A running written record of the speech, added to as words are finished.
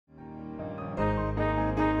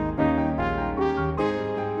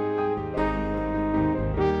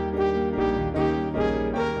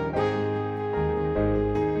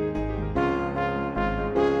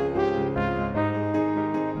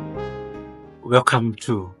Welcome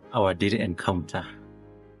to our daily encounter.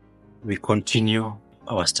 We continue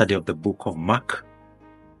our study of the book of Mark,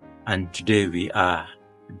 and today we are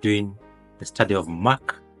doing the study of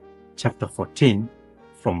Mark chapter 14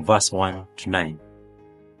 from verse 1 to 9.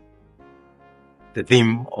 The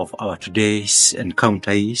theme of our today's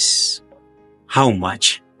encounter is, how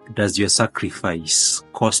much does your sacrifice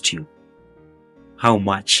cost you? How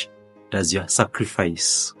much does your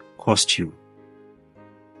sacrifice cost you?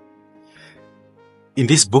 In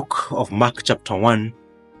this book of Mark chapter 14,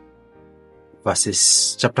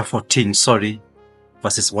 verses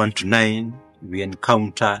 1 to 9, we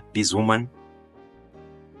encounter this woman.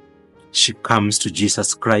 She comes to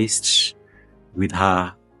Jesus Christ with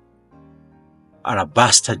her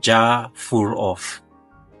alabaster jar full of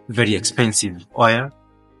very expensive oil.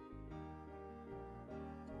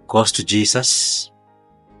 Goes to Jesus.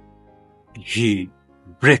 He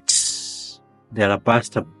breaks the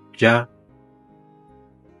alabaster jar,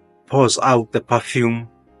 pours out the perfume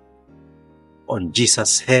on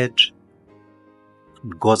Jesus' head,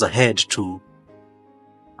 and goes ahead to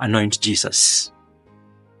anoint Jesus.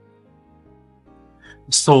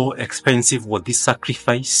 So expensive was this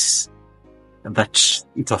sacrifice that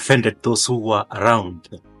it offended those who were around.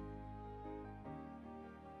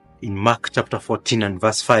 In Mark chapter 14 and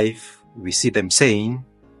verse 5, we see them saying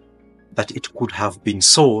that it could have been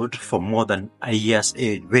sold for more than a year's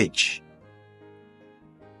wage.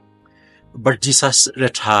 But Jesus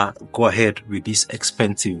let her go ahead with this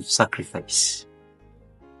expensive sacrifice.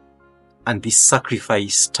 And this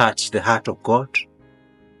sacrifice touched the heart of God.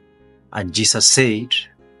 And Jesus said,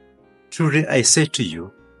 "Truly I say to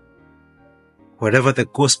you, wherever this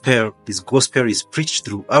gospel is preached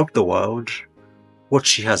throughout the world, what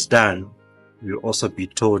she has done will also be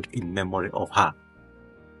told in memory of her."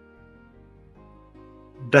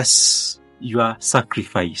 Does your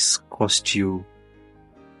sacrifice cost you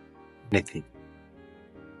anything?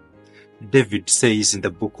 David says in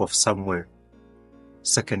the book of Samuel,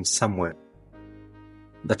 2 Samuel,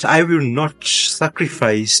 that I will not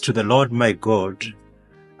sacrifice to the Lord my God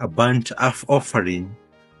a burnt offering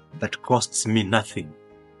that costs me nothing.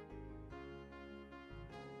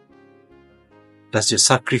 Does your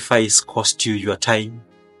sacrifice cost you your time?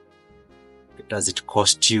 Does it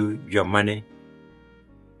cost you your money?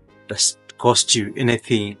 Does it cost you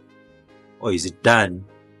anything? Or is it done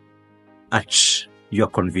at your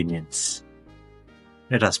convenience?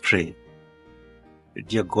 Let us pray.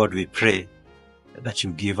 Dear God, we pray that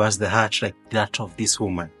you give us the heart like that of this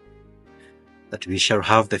woman, that we shall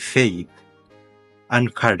have the faith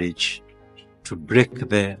and courage to break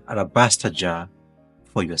the alabaster jar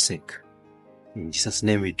for your sake. In Jesus'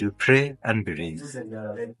 name we do pray and believe.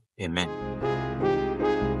 Amen.